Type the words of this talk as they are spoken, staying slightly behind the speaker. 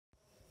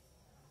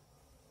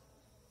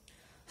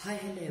Hi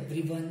hello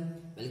everyone,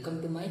 welcome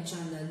to my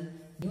channel.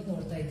 ನೀವು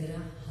ನೋಡ್ತಾ ಇದ್ದೀರಾ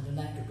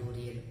ಹನುನಾ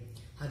ಟ್ಯುಟೋರಿಯಲ್.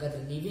 ಹಾಗಾದ್ರೆ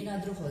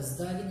ನೀವೇನಾದ್ರೂ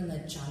ಹೊಸದಾಗಿ ನನ್ನ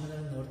ಚಾನಲ್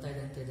ಅನ್ನು ನೋಡ್ತಾ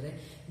ಇದ್ದೆ ಅಂತ ಇದ್ರೆ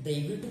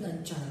ದಯವಿಟ್ಟು ನನ್ನ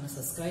ಚಾನಲ್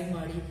ಸಬ್ಸ್ಕ್ರೈಬ್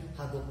ಮಾಡಿ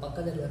ಹಾಗೂ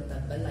ಪಕ್ಕದಲ್ಲಿರುವಂತಹ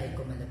ಬೆಲ್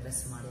ಐಕಾನ್ ಮೇಲೆ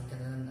ಪ್ರೆಸ್ ಮಾಡಿ.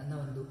 ಯಾಕಂದ್ರೆ ನನ್ನ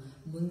ಒಂದು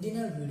ಮುಂದಿನ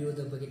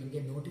ವಿಡಿಯೋದ ಬಗ್ಗೆ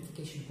ನಿಮಗೆ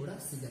ನೋಟಿಫಿಕೇಶನ್ ಕೂಡ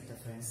ಸಿಗುತ್ತೆ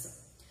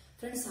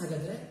ಫ್ರೆಂಡ್ಸ್.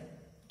 ಹಾಗಾದ್ರೆ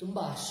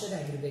ತುಂಬಾ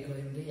ಆಶ್ಚರ್ಯ ಆಗಿರ್ಬೇಕು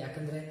ನಿಮಗೆ,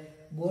 ಯಾಕಂದ್ರೆ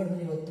ಬೋರ್ಡ್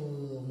ಮೇಲೆ ಇವತ್ತು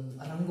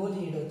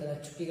ರಂಗೋಲಿ ಇಡೋ ತರ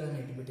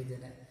ಚುಕ್ಕಿಗಳನ್ನ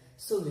ಇಟ್ಬಿಟ್ಟಿದ್ದೇನೆ.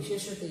 ಸೊ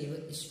ವಿಶೇಷತೆ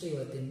ಇಷ್ಟೇ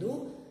ಇವತ್ತಿಂದು.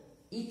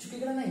 ಈ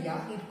ಚುಕ್ಕಿಗಳನ್ನ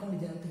ಯಾಕೆ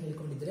ಇಟ್ಕೊಂಡಿದ್ದೇನೆ ಅಂತ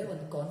ಹೇಳ್ಕೊಂಡಿದ್ರೆ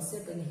ಒಂದು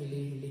ಕಾನ್ಸೆಪ್ಟ್ ಅನ್ನು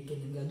ಹೇಳಿಕ್ಕೆ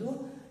ನಿಮ್ಗೆ, ಅದು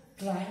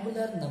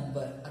ಟ್ರಯಾಂಗುಲರ್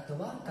ನಂಬರ್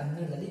ಅಥವಾ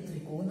ಕನ್ನಡದಲ್ಲಿ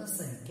ತ್ರಿಕೋನ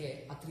ಸಂಖ್ಯೆ.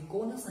 ಆ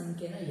ತ್ರಿಕೋನ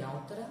ಸಂಖ್ಯೆನ ಯಾವ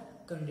ತರ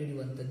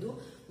ಕಂಡುಹಿಡಿಯುವಂತದ್ದು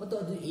ಮತ್ತು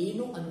ಅದು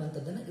ಏನು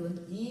ಅನ್ನುವಂಥದ್ದನ್ನ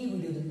ಈ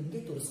ವಿಡಿಯೋದಲ್ಲಿ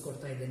ನಿಮ್ಗೆ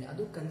ತೋರಿಸ್ಕೊಡ್ತಾ ಇದ್ದೇನೆ.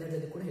 ಅದು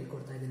ಕನ್ನಡದಲ್ಲಿ ಕೂಡ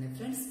ಹೇಳ್ಕೊಡ್ತಾ ಇದ್ದೇನೆ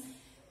ಫ್ರೆಂಡ್ಸ್.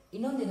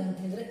 ಇನ್ನೊಂದೇನಂತ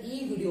ಹೇಳಿದ್ರೆ ಈ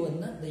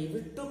ವಿಡಿಯೋವನ್ನ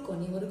ದಯವಿಟ್ಟು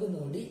ಕೊನೆವರೆಗೂ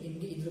ನೋಡಿ,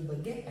 ನಿಮ್ಗೆ ಇದ್ರ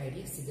ಬಗ್ಗೆ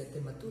ಐಡಿಯಾ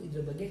ಸಿಗುತ್ತೆ ಮತ್ತು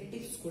ಇದ್ರ ಬಗ್ಗೆ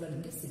ಟಿಪ್ಸ್ ಕೂಡ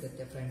ನಿಮ್ಗೆ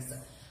ಸಿಗುತ್ತೆ ಫ್ರೆಂಡ್ಸ್.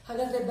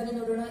 ಹಾಗಾದ್ರೆ ಬನ್ನಿ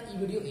ನೋಡೋಣ ಈ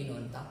ವಿಡಿಯೋ ಏನು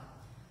ಅಂತ.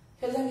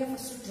 ಹೇಳ್ದಂಗೆ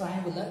ಫಸ್ಟ್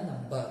ಟ್ರಯಾಂಗುಲರ್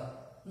ನಂಬರ್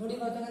ನೋಡಿ.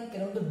 ಇವಾಗ ನಾನು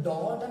ಕೆಲವೊಂದು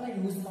ಡಾಟ್ ಅನ್ನ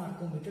ಯೂಸ್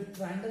ಮಾಡ್ಕೊಂಡ್ಬಿಟ್ಟು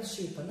ಟ್ರಯಾಂಗಲ್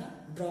ಶೇಪ್ ಅನ್ನ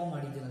ಡ್ರಾ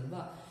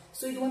ಮಾಡಿದ್ದೀನಲ್ವಾ.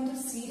 ಸೊ ಇದು ಒಂದು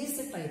ಸೀರೀಸ್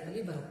ಟೈಪ್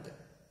ಅಲ್ಲಿ ಬರುತ್ತೆ.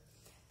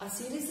 ಆ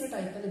ಸೀರೀಸ್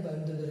ಟೈಪ್ ಅಲ್ಲಿ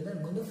ಬಂದಿರೋದ್ರಿಂದ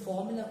ನಮಗೊಂದು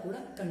ಫಾರ್ಮುಲಾ ಕೂಡ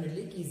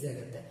ಕಂಡುಹಿಡಿಯಲಿಕ್ಕೆ ಈಸಿ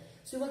ಆಗುತ್ತೆ.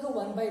 ಸೊ ಇವಾಗ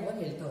ಒನ್ ಬೈ ಒನ್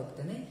ಹೇಳ್ತಾ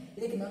ಹೋಗ್ತೇನೆ.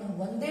 ಇದಕ್ಕೆ ನಾನು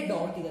ಒಂದೇ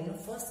ಡಾಟ್ ಇದನ್ನು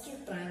ಫಸ್ಟ್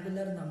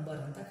ಟ್ರಯಾಂಗುಲರ್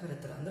ನಂಬರ್ ಅಂತ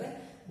ಕರೀತಾರೆ, ಅಂದ್ರೆ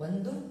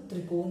ಒಂದು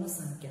ತ್ರಿಕೋನ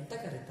ಸಂಖ್ಯೆ ಅಂತ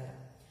ಕರೀತಾರೆ.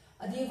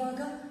 ಅದೇ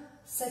ಇವಾಗ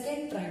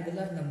ಸೆಕೆಂಡ್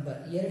ಟ್ರಯಾಂಗುಲರ್ ನಂಬರ್,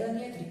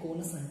 ಎರಡನೇ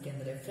ತ್ರಿಕೋನ ಸಂಖ್ಯೆ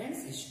ಅಂದ್ರೆ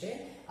ಫ್ರೆಂಡ್ಸ್ ಇಷ್ಟೇ,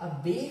 ಆ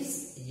ಬೇಸ್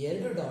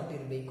 2 ಡಾಟ್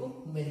ಇರಬೇಕು,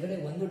 ಮೇಲ್ಗಡೆ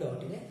 1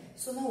 ಡಾಟ್ ಇದೆ.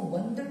 ಸೊ ನಾವು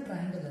ಒಂದು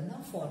ಟ್ರಯಾಂಗಲ್ ಅನ್ನ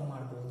ಫಾರ್ಮ್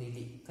ಮಾಡಬಹುದು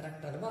ಇಲ್ಲಿ,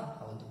 ಕರೆಕ್ಟ್ ಅಲ್ವಾ?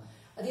 ಹೌದು.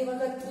 ಅದೇ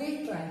ಇವಾಗ 3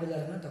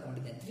 ಟ್ರಯಾಂಗುಲರ್ ಅನ್ನ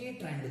ತಗೊಂಡಿದ್ದೇನೆ. 3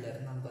 ಟ್ರಯಾಂಗುಲರ್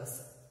ನಂಬರ್ಸ್,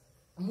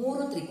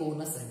 3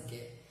 ತ್ರಿಕೋನ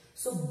ಸಂಖ್ಯೆ.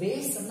 ಸೊ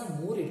ಬೇಸ್ ಅನ್ನ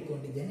 3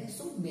 ಇಟ್ಕೊಂಡಿದ್ದೇನೆ.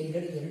 ಸೊ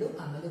ಮೇಲ್ಗಡೆ 2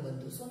 ಆಮೇಲೆ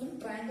 1. ಸೊ ಒಂದು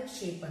ಟ್ರಯಾಂಗಲ್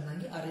ಶೇಪ್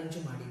ಅನ್ನಾಗಿ ಅರೇಂಜ್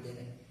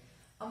ಮಾಡಿದ್ದೇನೆ.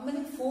 ಆಮೇಲೆ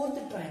 4th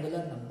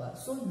ಟ್ರಯಾಂಗುಲರ್ ನಂಬರ್,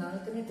 ಸೊ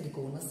 4ನೇ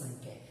ತ್ರಿಕೋನ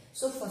ಸಂಖ್ಯೆ.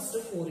 ಸೊ ಫಸ್ಟ್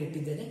 4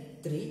 ಇಟ್ಟಿದ್ದೇನೆ,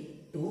 3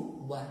 2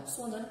 1. ಸೊ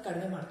ನಾನು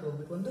ಕಡಿಮೆ ಮಾಡ್ತಾ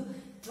ಹೋಗ್ಬಿಟ್ಟು ಒಂದು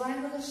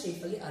ಟ್ರಯಾಂಗುಲರ್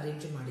ಶೇಪ್ ಅಲ್ಲಿ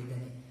ಅರೇಂಜ್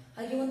ಮಾಡಿದ್ದೇನೆ.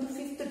 ಹಾಗೆ ಒಂದು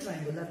 5th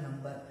ಟ್ರಯಾಂಗುಲರ್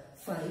ನಂಬರ್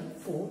 5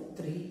 4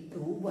 3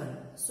 2 1.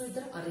 ಸೊ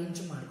ಇದರ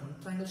ಅರೇಂಜ್ ಮಾಡ್ಕೊಂಡು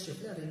ಟ್ರಯಾಂಗಲ್ ಶೇಪ್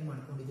ಅಲ್ಲಿ ಅರೇಂಜ್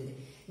ಮಾಡ್ಕೊಂಡಿದ್ದೇನೆ.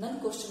 ನನ್ನ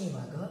ಕ್ವಶನ್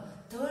ಇವಾಗ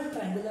 3rd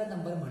ಟ್ರಯಾಂಗುಲರ್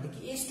ನಂಬರ್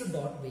ಮಾಡ್ಲಿಕ್ಕೆ ಎಷ್ಟು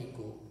ಡಾಟ್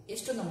ಬೇಕು,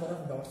 ಎಷ್ಟು ನಂಬರ್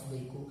ಆಫ್ ಡಾಟ್ಸ್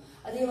ಬೇಕು.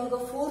 ಅದೇ ಇವಾಗ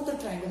 4th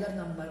ಟ್ರಯಾಂಗುಲರ್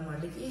ನಂಬರ್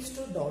ಮಾಡ್ಲಿಕ್ಕೆ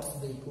ಎಷ್ಟು ಡಾಟ್ಸ್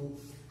ಬೇಕು.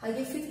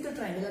 ಹಾಗೆ 5th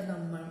ಟ್ರಯಾಂಗುಲರ್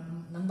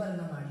ನಂಬರ್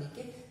ಅನ್ನ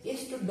ಮಾಡ್ಲಿಕ್ಕೆ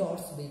ಎಷ್ಟು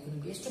ಡಾಟ್ಸ್ ಬೇಕು,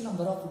 ನಿಮ್ಗೆ ಎಷ್ಟು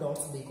ನಂಬರ್ ಆಫ್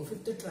ಡಾಟ್ಸ್ ಬೇಕು.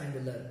 5th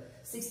triangular,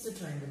 6th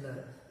triangular,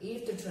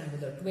 8th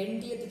triangular,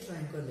 20th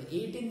triangle,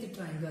 18th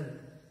triangle.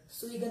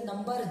 So ಈಗ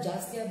ನಂಬರ್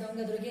ಜಾಸ್ತಿ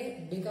ಆದಂಗೆ ಅದ್ರಿಗೆ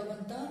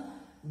ಬೇಕಾಗುವಂತ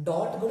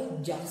ಡಾಟ್ಗಳು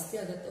ಜಾಸ್ತಿ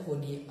ಆಗತ್ತೆ.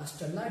 ಹೋಗಿ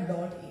ಅಷ್ಟೆಲ್ಲ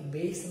ಡಾಟ್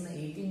ಬೇಸ್ ಅನ್ನ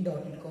 18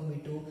 ಡಾಟ್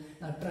ಇಟ್ಕೊಂಡ್ಬಿಟ್ಟು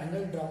ನಾವು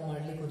ಟ್ರಯಾಂಗಲ್ ಡ್ರಾ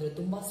ಮಾಡ್ಲಿಕ್ಕೆ ಹೋದ್ರೆ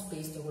ತುಂಬಾ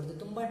ಸ್ಪೇಸ್ ತಗೊಳುತ್ತೆ,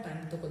 ತುಂಬಾ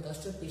ಟೈಮ್ ತಗೊಳುತ್ತೆ.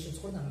 ಅಷ್ಟು ಪೇಷನ್ಸ್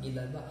ಕೂಡ ನಮ್ಗಿಲ್ಲ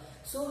ಅಲ್ವಾ.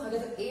 ಸೊ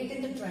ಹಾಗಾದ್ರೆ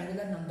 18th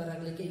ಟ್ರಯಾಂಗುಲರ್ ನಂಬರ್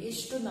ಆಗ್ಲಿಕ್ಕೆ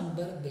ಎಷ್ಟು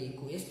ನಂಬರ್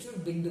ಬೇಕು, ಎಷ್ಟು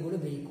ಬಿಂದುಗಳು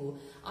ಬೇಕು,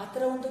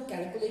 ಆತರ ಒಂದು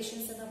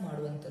ಕ್ಯಾಲ್ಕುಲೇಷನ್ಸ್ ಅನ್ನ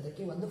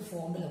ಮಾಡುವಂತದಕ್ಕೆ ಒಂದು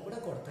ಫಾರ್ಮುಲಾ ಕೂಡ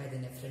ಕೊಡ್ತಾ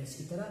ಇದ್ದೇನೆ ಫ್ರೆಂಡ್ಸ್.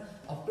 ಈ ತರ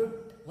ಅಪ್ ಟು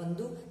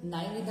ಒಂದು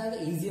 9 ಇದ್ದಾಗ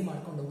ಈಸಿ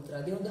ಮಾಡ್ಕೊಂಡು ಹೋಗ್ತಾರೆ.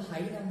 ಅದೇ ಒಂದು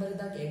ಹೈ ನಂಬರ್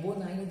ಇದ್ದಾಗ ಎಬೋ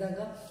 9 ಇದ್ದಾಗ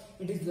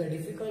it is very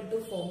difficult to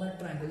form a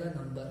triangular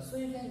number. So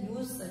you can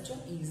use such a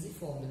easy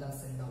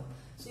formulas and all.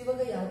 So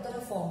ಇವಾಗ ಯಾವ ತರ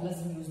ಫಾರ್ಮುಲಾಸ್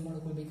ಯೂಸ್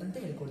ಮಾಡ್ಕೊಳ್ಬೇಕಂತ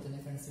ಹೇಳ್ಕೊಡ್ತೇನೆ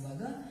ಫ್ರೆಂಡ್ಸ್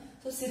ಇವಾಗ.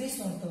 ಸೊ ಸೀರೀಸ್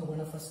ನೋಡ್ತಾ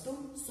ಹೋಗೋಣ first.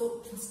 So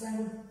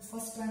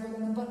first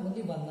triangular number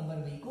only 1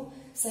 number ಬೇಕು.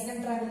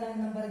 Second triangular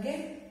ನಂಬರ್ಗೆ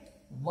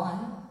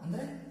 1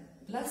 ಅಂದ್ರೆ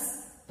plus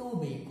 2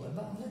 ಬೇಕು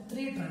ಅಲ್ವಾ, ಅಂದ್ರೆ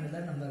 3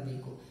 ಟ್ರಯಾಂಗುಲರ್ ನಂಬರ್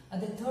ಬೇಕು.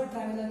 ಅದೇ 3rd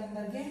ಟ್ರಯಾಂಗುಲರ್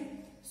ನಂಬರ್ಗೆ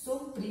ಸೊ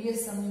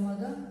ಪ್ರೀವಿಯಸ್ ಸಮ್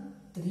ಇವಾಗ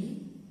 3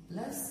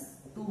 ಪ್ಲಸ್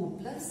 2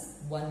 ಪ್ಲಸ್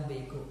 1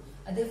 ಬೇಕು.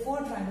 ಅದೇ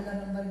 4th ಟ್ರಯಾಂಗುಲರ್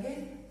ನಂಬರ್ಗೆ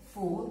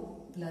 4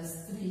 ಪ್ಲಸ್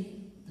 3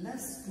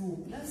 ಪ್ಲಸ್ 2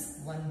 ಪ್ಲಸ್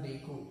 1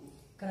 ಬೇಕು.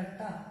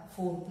 ಕರೆಕ್ಟಾ?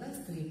 4 ಪ್ಲಸ್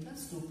 3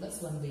 ಪ್ಲಸ್ 2 ಪ್ಲಸ್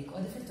 1 ಬೇಕು.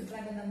 ಅದೇ 5th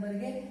ಟ್ರಯಾಂಗಲ್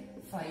ನಂಬರ್ಗೆ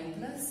 5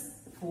 ಪ್ಲಸ್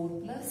 4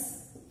 ಪ್ಲಸ್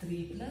 3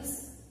 ಪ್ಲಸ್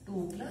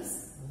 2 ಪ್ಲಸ್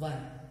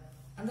 1.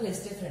 ಅಂದ್ರೆ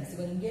ಎಷ್ಟೇ ಫ್ರೆಂಡ್ಸ್,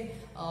 ಇವಾಗ ನಿಮ್ಗೆ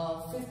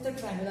 5th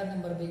ಟ್ರಯಾಂಗುಲರ್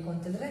ನಂಬರ್ ಬೇಕು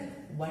ಅಂತಂದ್ರೆ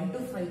 1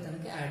 to 5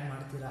 ತನಕ ಆಡ್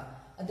ಮಾಡ್ತೀರಾ.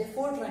 ಅದೇ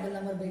 4th ಟ್ರಯಾಂಗಲ್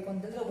ನಂಬರ್ ಬೇಕು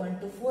ಅಂತಂದ್ರೆ 1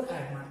 to 4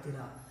 ಆಡ್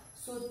ಮಾಡ್ತೀರಾ.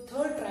 ಸೊ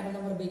 3rd ಟ್ರಯಾಂಗಲ್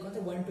ನಂಬರ್ ಬೇಕು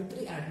ಅಂದ್ರೆ 1 to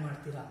 3 ಆಡ್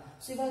ಮಾಡ್ತೀರಾ.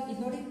 ಸೊ ಇವಾಗ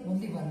ಇದು ನೋಡಿ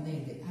ಓನ್ಲಿ 1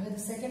 ಇದೆ.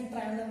 ಹಾಗಾದ್ರೆ ಸೆಕೆಂಡ್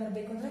ಟ್ರಯಾಂಗಲ್ ನಂಬರ್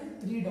ಬೇಕು ಅಂದ್ರೆ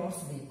 3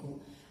 ಡಾಟ್ಸ್ ಬೇಕು.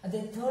 ಅದೇ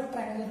 3rd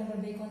ಟ್ರಯಾಂಗಲ್ ನಂಬರ್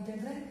ಬೇಕು ಅಂತ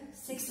ಹೇಳಿದ್ರೆ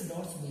 6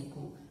 ಡಾಟ್ಸ್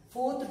ಬೇಕು.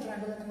 4th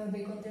ಟ್ರಯಾಂಗಲ್ ನಂಬರ್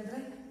ಬೇಕು ಅಂತ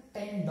ಹೇಳಿದ್ರೆ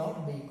 10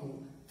 ಡಾಟ್ ಬೇಕು.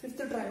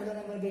 5th ಟ್ರಯಾಂಗಲ್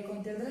ನಂಬರ್ ಬೇಕು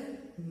ಅಂತ ಹೇಳಿದ್ರೆ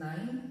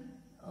 9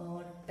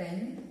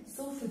 10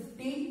 ಸೊ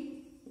 15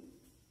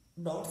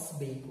 ಡಾಟ್ಸ್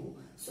ಬೇಕು.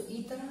 ಸೊ ಈ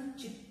ತರ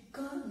ಚಿಕ್ಕ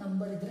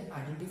ನಂಬರ್ ಇದ್ರೆ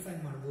ಐಡೆಂಟಿಫೈ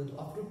ಮಾಡಬಹುದು.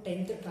 Up to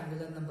 10th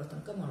triangular number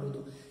ತನಕ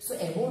ಮಾಡುದು. ಸೊ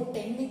ಅಬೌಟ್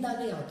 10 ಇದ್ದಾಗ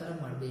ಯಾವ ತರ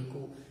ಮಾಡಬೇಕು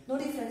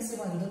ನೋಡಿ ಫ್ರೆಂಡ್ಸ್.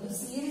 ಇವಾಗ ಇದೊಂದು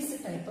ಸೀರೀಸ್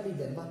ಟೈಪ್ ಅಲ್ಲಿ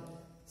ಇದೆ ಅಲ್ವಾ,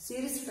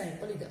 ಸೀರೀಸ್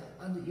ಟೈಪ್ ಅಲ್ಲಿ ಇದೆ.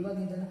 ಅದು ಇವಾಗ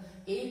ಇದನ್ನ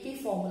AP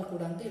ಫಾರ್ಮುಲಾ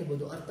ಕೂಡ ಅಂತ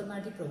ಹೇಳ್ಬೋದು,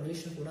 ಅರ್ಥಮ್ಯಾಟಿಕ್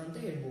ಪ್ರೋಗ್ರೆಷನ್ ಕೂಡ ಅಂತ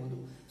ಹೇಳ್ಬೋದು.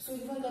 ಸೊ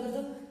ಇವಾಗ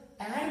ಅದ್ರದ್ದು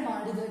ಆಡ್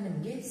ಮಾಡಿದ್ರೆ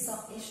ನಿಮ್ಗೆ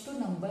ಎಷ್ಟು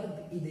ನಂಬರ್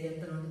ಇದೆ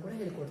ಅಂತ ಅನ್ನೋದು ಕೂಡ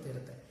ಹೇಳ್ಕೊಡ್ತಾ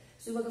ಇರುತ್ತೆ.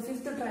 ಸೊ ಇವಾಗ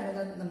 5th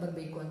ಟ್ರಯಾಂಗುಲರ್ ನಂಬರ್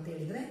ಬೇಕು ಅಂತ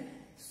ಹೇಳಿದ್ರೆ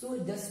ಸೊ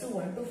ಜಸ್ಟ್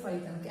 1 to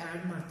 5 ತನಕ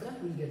ಆಡ್ ಮಾಡ್ತಾರೆ,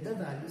 will get the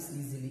values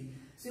easily.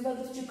 So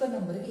ಇವಾಗ ಚಿಕ್ಕ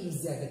ನಂಬರ್ಗೆ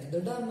ಈಸಿ ಆಗುತ್ತೆ.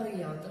 ದೊಡ್ಡ ನಂಬರ್ಗೆ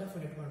ಯಾವ ತರ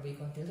ಫೈಂಡ್ ಮಾಡಬೇಕು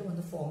ಅಂತ ಹೇಳಿದ್ರೆ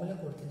ಒಂದು ಫಾರ್ಮುಲಾ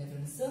ಕೊಡ್ತೀನಿ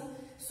ಫ್ರೆಂಡ್ಸ್.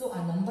 ಸೊ ಆ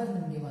ನಂಬರ್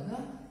ನಮ್ಗೆ ಇವಾಗ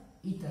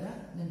ಈ ತರ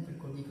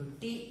ನೆನ್ಪಿಟ್ಕೊಳ್ಬೇಕು.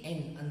 TN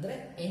ಅಂದ್ರೆ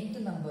nth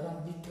number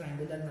of the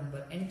triangular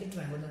number. nth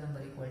triangular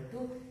number equal to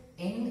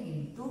n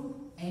into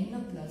n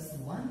plus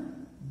 1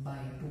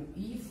 by 2.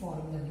 ಈ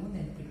ಫಾರ್ಮುಲಾ ನೀವು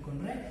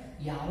ನೆನಪಿಟ್ಕೊಂಡ್ರೆ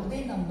ಯಾವುದೇ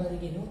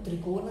ನಂಬರ್ಗೆ ನೀವು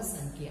ತ್ರಿಕೋನ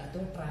ಸಂಖ್ಯೆ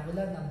ಅಥವಾ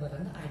ಟ್ರಾವೆಲರ್ ನಂಬರ್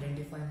ಅನ್ನು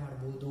ಐಡೆಂಟಿಫೈ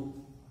ಮಾಡಬಹುದು.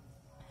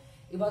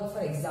 ಇವಾಗ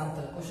ಫಾರ್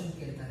ಎಕ್ಸಾಂಪಲ್ ಕ್ವಶನ್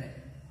ಕೇಳ್ತಾರೆ,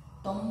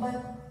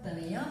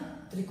 90ನೆಯ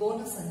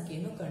ತ್ರಿಕೋನ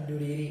ಸಂಖ್ಯೆಯನ್ನು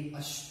ಕಂಡುಹಿಡಿಯಿರಿ.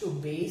 ಅಷ್ಟು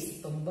ಬೇಸ್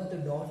 90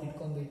 ಡಾಟ್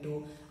ಇಟ್ಕೊಂಡ್ಬಿಟ್ಟು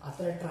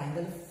ಆತರ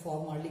ಟ್ರಯಾಂಗಲ್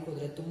ಫಾರ್ಮ್ ಮಾಡ್ಲಿಕ್ಕೆ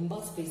ಹೋದ್ರೆ ತುಂಬಾ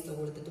ಸ್ಪೇಸ್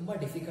ತಗೊಳುತ್ತೆ, ತುಂಬಾ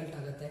ಡಿಫಿಕಲ್ಟ್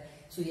ಆಗುತ್ತೆ.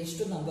 ಸೊ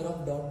ಎಷ್ಟು ನಂಬರ್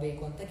ಆಫ್ ಡಾಟ್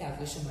ಬೇಕು ಅಂತ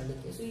ಕ್ಯಾಲ್ಕುಲೇಷನ್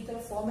ಮಾಡ್ಲಿಕ್ಕೆ ಸೊ ಈ ತರ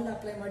ಫಾರ್ಮುಲಾ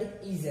ಅಪ್ಲೈ ಮಾಡಿ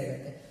ಈಸಿ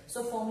ಆಗುತ್ತೆ. ಸೊ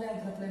ಫಾರ್ಮುಲಾ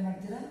ಯಾವ ಅಪ್ಲೈ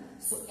ಮಾಡ್ತೀರಾ?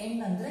 ಸೊ n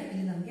ಅಂದ್ರೆ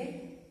ಇಲ್ಲಿ ನಮಗೆ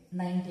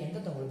 90 ಅಂತ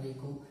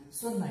ತಗೊಳ್ಬೇಕು.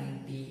 ಸೊ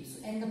 90, ಸೊ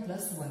n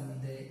ಪ್ಲಸ್ 1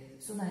 ಇದೆ.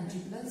 So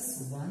 90 plus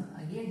 1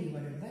 again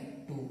divided by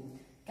 2.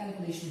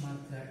 Calculation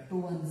ಮಾಡ್ತೀರಾ. 2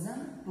 1s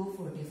 2,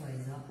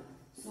 45s.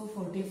 So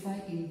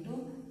 45 into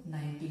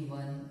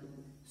 91.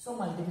 So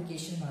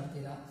multiplication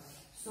ಮಾಡ್ತೀರಾ.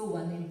 So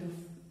 1 into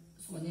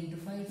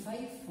 5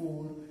 5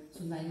 4.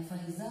 So 9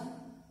 5s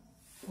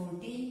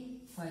 40,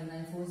 5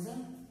 9 4s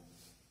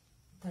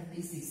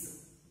 36.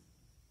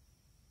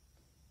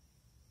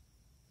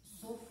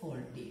 So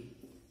 40.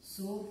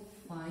 So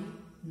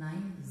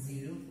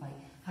 5905.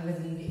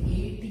 ಹಾಗಾದ್ರೆ ನಿಮಗೆ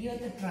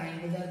 80th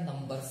ಟ್ರಯಾಂಗುಲರ್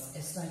ನಂಬರ್ಸ್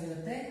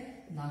ಎಷ್ಟಾಗಿರುತ್ತೆ?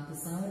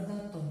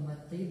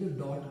 4095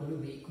 ಡಾಟ್ಗಳು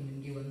ಬೇಕು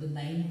ನಿಮಗೆ ಒಂದು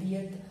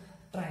 90th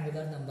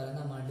ಟ್ರಯಾಂಗುಲರ್ ನಂಬರ್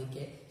ಅನ್ನ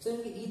ಮಾಡ್ಲಿಕ್ಕೆ. ಸೊ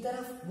ನಿಮಗೆ ಈ ತರ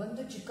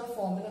ಒಂದು ಚಿಕ್ಕ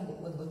ಫಾರ್ಮುಲಾ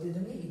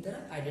ಗೊತ್ತಿದ್ರೆ ಈ ತರ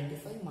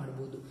ಐಡೆಂಟಿಫೈ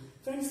ಮಾಡಬಹುದು.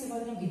 ಫ್ರೆಂಡ್ಸ್,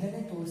 ಇವಾಗ ನಾವು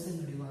ಇದನ್ನೇ ತೋರಿಸಿ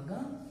ನೋಡಿವಾಗ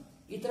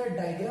ಈ ತರ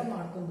ಡಯಾಗ್ರಾಮ್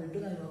ಮಾಡ್ಕೊಂಡ್ಬಿಟ್ಟು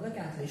ನಾನು ಇವಾಗ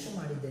ಕ್ಯಾಲ್ಕುಲೇಷನ್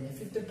ಮಾಡಿದ್ದೇನೆ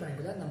 5th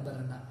ಟ್ರಯಾಂಗುಲರ್ ನಂಬರ್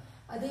ಅನ್ನ.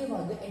 ಅದೇ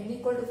ಇವಾಗ n =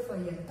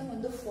 5 ಅಂತ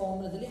ಒಂದು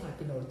ಫಾರ್ಮುಲಾದಲ್ಲಿ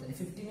ಹಾಕಿ ನೋಡ್ತೇನೆ.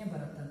 15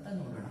 ಬರುತ್ತಂತ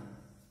ನೋಡೋಣ.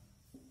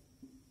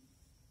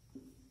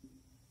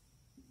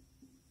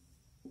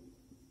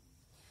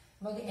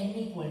 ಇವಾಗ n =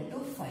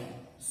 5.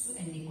 ಸೊ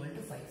n =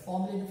 5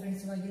 ಫಾರ್ಮುಲಾ ಏನು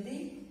ಫ್ರೆಂಡ್ಸ್? ಇವಾಗ ಇಲ್ಲಿ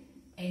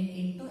n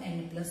into n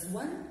plus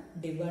 1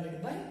 divided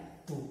by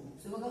 2.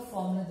 So ಇವಾಗ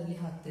ಫಾರ್ಮುಲಾದಲ್ಲಿ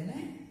ಹಾಕ್ತೇನೆ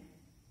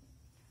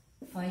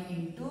 5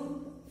 into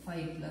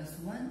 5 plus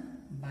 1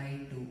 by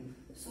 2.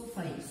 So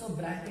 5. So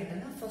bracket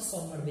ಅನ್ನ ಫಸ್ಟ್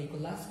ಸಾಲ್ವ್ ಮಾಡಬೇಕು.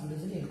 ಲಾಸ್ಟ್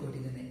ವಿಡಿಯೋದಲ್ಲಿ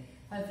ಹೇಳ್ಕೊಟ್ಟಿದ್ದೇನೆ.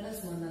 5 ಪ್ಲಸ್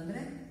 1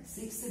 ಅಂದ್ರೆ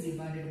 6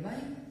 ಡಿವೈಡೆಡ್ ಬೈ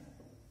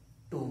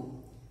 2.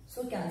 ಸೊ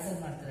ಕ್ಯಾನ್ಸಲ್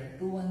ಮಾಡ್ತಾರೆ.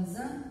 2 1s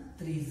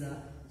 3s.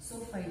 So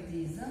 5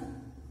 3s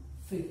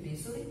 50.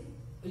 So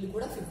ಇಲ್ಲಿ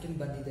ಕೂಡ 15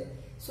 ಬಂದಿದೆ.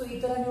 ಸೊ ಈ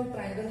ತರ ನೀವು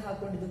ಟ್ರಯಾಂಗಲ್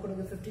ಹಾಕೊಂಡಿದ್ದು ಕೂಡ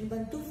 15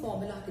 ಬಂತು,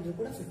 ಫಾರ್ಮುಲಾ ಹಾಕಿದ್ರು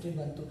ಕೂಡ 15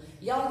 ಬಂತು.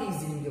 ಯಾವ್ದು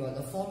ಈಸಿ ನಿಮ್ಗೆ? ಇವಾಗ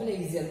ಫಾರ್ಮುಲಾ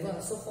ಈಸಿ ಅಲ್ವಾ?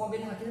 ಸೊ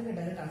ಫಾರ್ಮುಲಾ ಹಾಕಿದ್ರೆ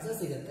ಡೈರೆಕ್ಟ್ ಆನ್ಸರ್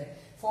ಸಿಗುತ್ತೆ.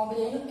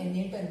 ಫಾರ್ಮುಲಾ ಏನು? n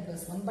into n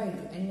plus 1 by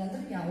 2. n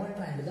ಅಂದ್ರೆ ಯಾವ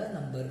ಟ್ರಯಾಂಗುಲರ್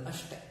ನಂಬರ್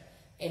ಅಷ್ಟೇ.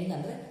 n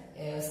ಅಂದ್ರೆ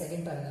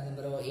second triangular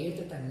number, 8th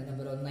triangular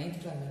number, 9th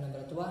triangular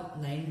number ಅಥವಾ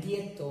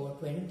 90th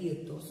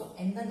 20th. ಸೊ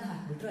n ಅನ್ನು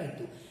ಹಾಕ್ಬಿಟ್ರೆ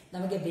ಆಯ್ತು.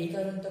 ನಮಗೆ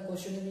ಬೇಕಾದಂತ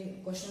ಕ್ವಶನ್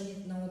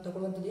ನಾವು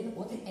ತಗೊಳ್ಳುವಂತದ್ದು ಏನು?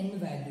 Only n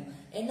value.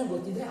 n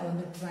ಗೊತ್ತಿದ್ರೆ ಆ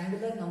ಒಂದು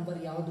ಟ್ರಯಾಂಗುಲರ್ ನಂಬರ್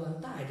ಯಾವುದು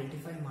ಅಂತ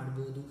ಐಡೆಂಟಿಫೈ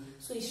ಮಾಡಬಹುದು.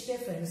 ಸೊ ಇಷ್ಟೇ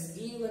ಫ್ರೆಂಡ್ಸ್.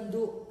 ಈ ಒಂದು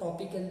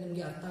ಟಾಪಿಕ್ ಅಲ್ಲಿ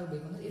ನಿಮಗೆ ಅರ್ಥ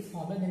ಆಗಬೇಕು ಅಂದ್ರೆ ಈ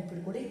ಫಾರ್ಮುಲಾ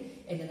ನೆನಪಿಟ್ಕೊಡಿ.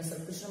 n ಅನ್ನು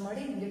ಸಬ್ಸ್ಟಿಟ್ಯೂಷನ್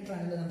ಮಾಡಿ ನಿಮಗೆ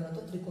ಟ್ರಯಾಂಗುಲರ್ ನಂಬರ್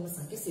ಅಥವಾ ತ್ರಿಕೋನ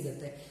ಸಂಖ್ಯೆ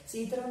ಸಿಗುತ್ತೆ. ಸೊ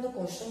ಈ ತರ ಒಂದು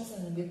ಕ್ವಶನ್ಸ್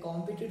ನಿಮಗೆ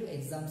ಕಾಂಪಿಟೇಟಿವ್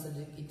ಎಕ್ಸಾಮ್ಸ್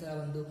ಅಲ್ಲಿ ಈ ತರ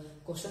ಒಂದು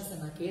ಕ್ವಶನ್ಸ್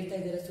ಅನ್ನ ಕೇಳ್ತಾ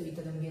ಇದ್ದಾರೆ. ಸೊ ಈ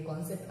ತರ ನಿಮಗೆ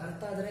ಕಾನ್ಸೆಪ್ಟ್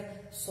ಅರ್ಥ ಆದ್ರೆ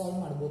ಸಾಲ್ವ್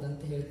ಮಾಡಬಹುದು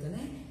ಅಂತ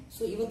ಹೇಳ್ತೇನೆ.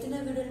 ಸೊ ಇವತ್ತಿನ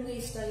ವಿಡಿಯೋ ನಿಮಗೆ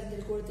ಇಷ್ಟ ಆಗಿ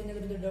ತಿಳ್ಕೊಳ್ತೀನಿ.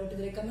 ಅದರಲ್ಲಿ ಡೌಟ್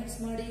ಇದ್ರೆ ಕಮೆಂಟ್ಸ್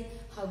ಮಾಡಿ.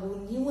 ಹಾಗೂ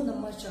ನೀವು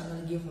ನಮ್ಮ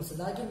ಚಾನಲ್ಗೆ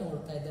ಹೊಸದಾಗಿ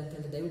ನೋಡ್ತಾ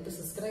ಇದ್ದಂತೆ ದಯವಿಟ್ಟು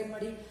ಸಬ್ಸ್ಕ್ರೈಬ್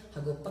ಮಾಡಿ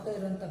ಹಾಗೂ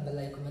ಪಕ್ಕದಲ್ಲಿರುವಂತಹ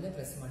ಬೆಲ್ ಐಕಾನ್ ಮೇಲೆ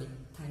ಪ್ರೆಸ್ ಮಾಡಿ.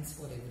 Thanks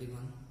for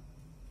everyone.